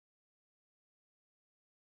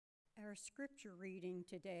Our scripture reading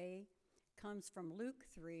today comes from Luke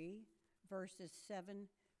 3, verses 7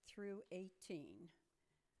 through 18.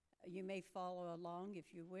 You may follow along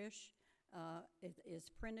if you wish. It is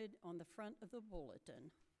printed on the front of the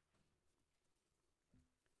bulletin.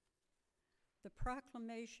 The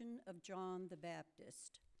proclamation of John the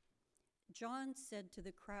Baptist. John said to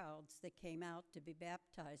the crowds that came out to be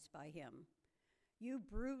baptized by him, "You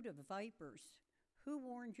brood of vipers, who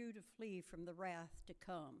warned you to flee from the wrath to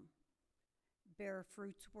come? Bear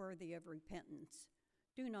fruits worthy of repentance.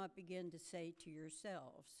 Do not begin to say to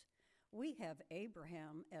yourselves, 'We have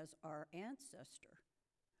Abraham as our ancestor.'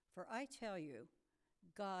 For I tell you,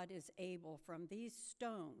 God is able from these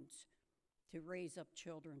stones to raise up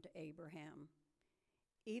children to Abraham.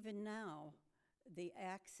 Even now, the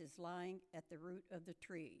axe is lying at the root of the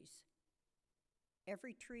trees.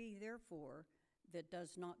 Every tree, therefore, that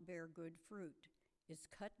does not bear good fruit is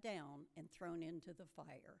cut down and thrown into the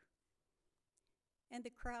fire." And the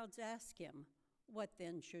crowds asked him, "What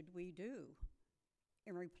then should we do?"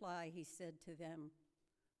 In reply, he said to them,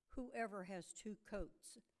 "Whoever has 2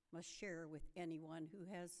 coats must share with anyone who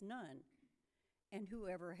has none, and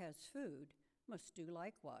whoever has food must do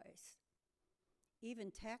likewise." Even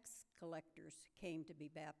tax collectors came to be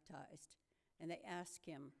baptized, and they asked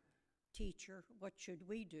him, "Teacher, what should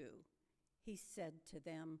we do?" He said to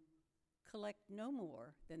them, "Collect no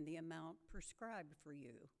more than the amount prescribed for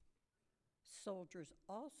you." Soldiers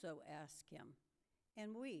also asked him,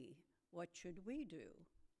 "And we, what should we do?"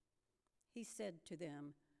 He said to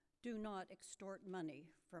them, "Do not extort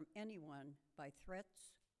money from anyone by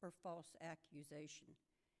threats or false accusation,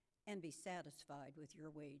 and be satisfied with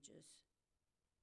your wages."